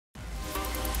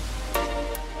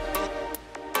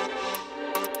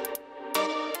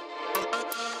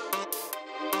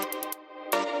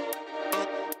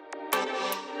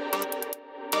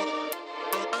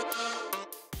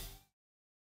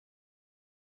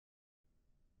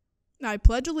I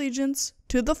pledge allegiance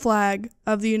to the flag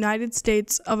of the United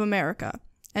States of America,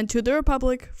 and to the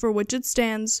republic for which it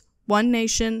stands, one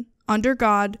nation, under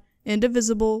God,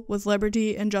 indivisible, with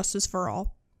liberty and justice for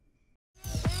all.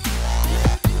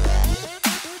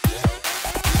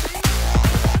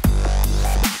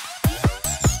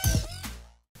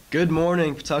 Good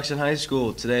morning, Patuxent High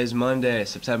School. Today is Monday,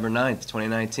 September 9th,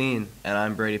 2019, and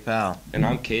I'm Brady Powell. And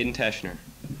I'm Caden Teschner.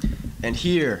 And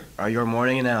here are your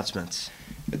morning announcements.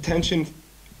 Attention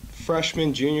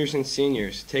freshmen, juniors, and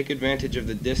seniors. Take advantage of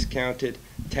the discounted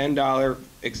 $10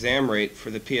 exam rate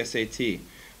for the PSAT,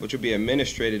 which will be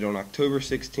administered on October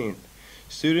 16th.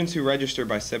 Students who register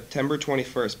by September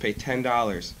 21st pay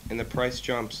 $10, and the price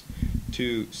jumps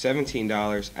to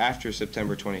 $17 after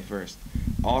September 21st.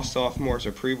 All sophomores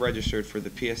are pre-registered for the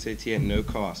PSAT at no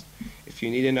cost. If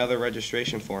you need another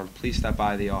registration form, please stop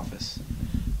by the office.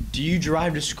 Do you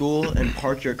drive to school and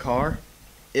park your car?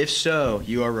 If so,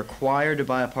 you are required to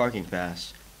buy a parking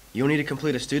pass. You'll need to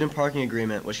complete a student parking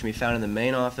agreement, which can be found in the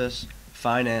main office,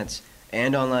 finance,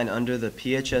 and online under the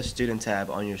PHS student tab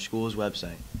on your school's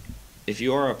website. If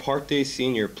you are a Park Day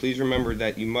senior, please remember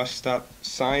that you must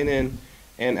sign in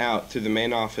and out through the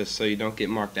main office so you don't get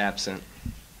marked absent.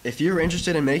 If you're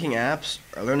interested in making apps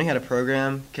or learning how to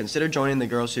program, consider joining the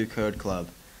Girls Who Code Club.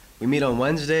 We meet on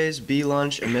Wednesdays,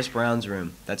 B-Lunch, in Miss Brown's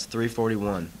room. That's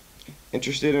 341.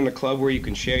 Interested in a club where you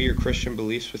can share your Christian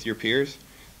beliefs with your peers?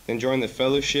 Then join the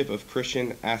Fellowship of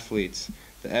Christian Athletes.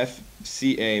 The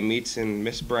FCA meets in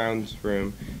Miss Brown's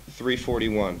room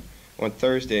 341 on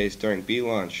Thursdays during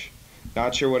B-Lunch.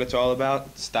 Not sure what it's all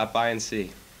about? Stop by and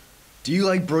see. Do you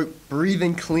like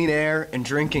breathing clean air and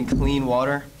drinking clean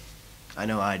water? I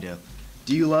know I do.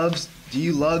 Do you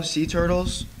love sea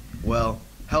turtles? Well,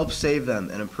 help save them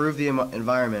and improve the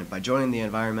environment by joining the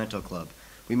Environmental Club.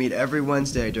 We meet every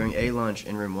Wednesday during A-Lunch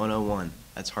in room 101.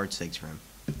 That's Heartsake's room.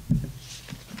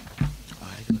 All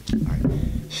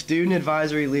right. Student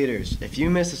advisory leaders. If you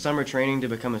missed the summer training to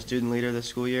become a student leader this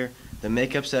school year, the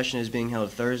makeup session is being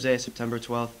held Thursday, September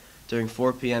 12th during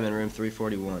 4 p.m. in room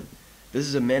 341. This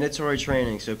is a mandatory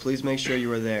training, so please make sure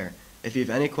you are there. If you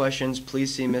have any questions,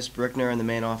 please see Miss Brickner in the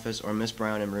main office or Miss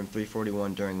Brown in room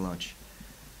 341 during lunch.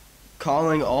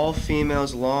 Calling all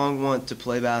females long want to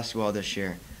play basketball this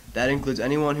year. That includes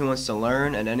anyone who wants to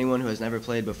learn and anyone who has never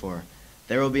played before.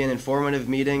 There will be an informative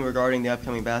meeting regarding the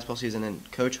upcoming basketball season in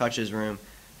Coach Hutch's room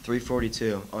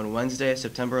 342 on Wednesday,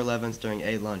 September 11th during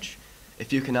A lunch.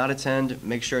 If you cannot attend,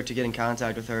 make sure to get in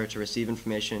contact with her to receive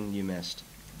information you missed.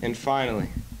 And finally,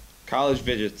 college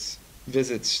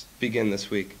visits begin this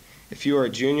week. If you are a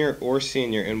junior or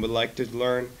senior and would like to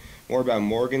learn more about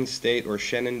Morgan State or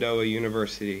Shenandoah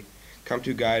University, come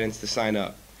to guidance to sign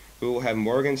up. We will have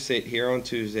Morgan State here on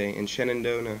Tuesday and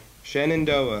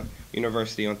Shenandoah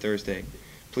University on Thursday.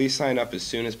 Please sign up as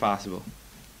soon as possible.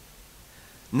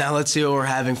 Now let's see what we're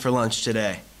having for lunch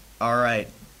today. All right.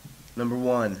 Number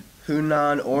 1,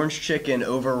 Hunan orange chicken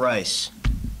over rice.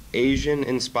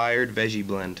 Asian-inspired veggie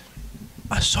blend.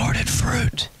 Assorted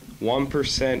fruit.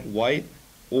 1% white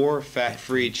or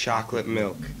fat-free chocolate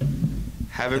milk.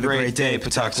 Have a great day,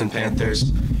 Patuxent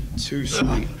Panthers. Too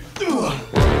sweet.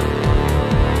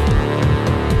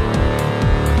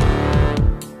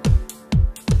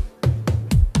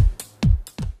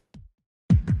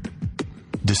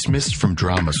 Dismissed from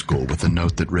drama school with a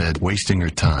note that read, "Wasting her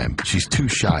time. She's too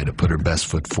shy to put her best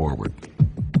foot forward."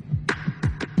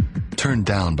 Turned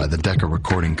down by the Decca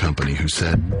Recording Company, who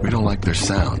said, "We don't like their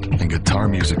sound and guitar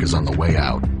music is on the way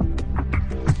out."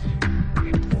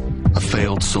 A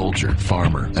failed soldier,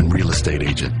 farmer, and real estate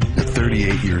agent. At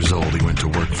 38 years old, he went to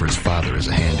work for his father as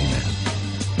a handyman.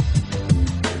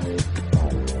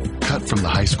 Cut from the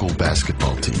high school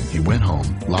basketball team, he went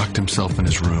home, locked himself in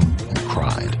his room, and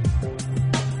cried.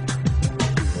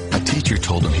 A teacher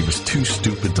told him he was too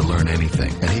stupid to learn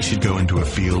anything, and he should go into a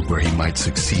field where he might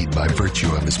succeed by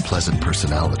virtue of his pleasant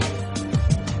personality.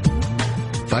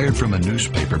 Fired from a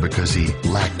newspaper because he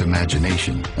lacked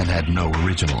imagination and had no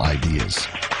original ideas.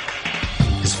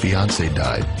 His fiancée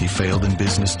died, he failed in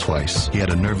business twice, he had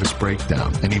a nervous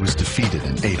breakdown, and he was defeated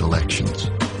in 8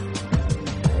 elections.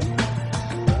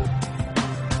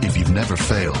 If you've never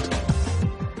failed,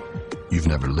 you've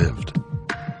never lived.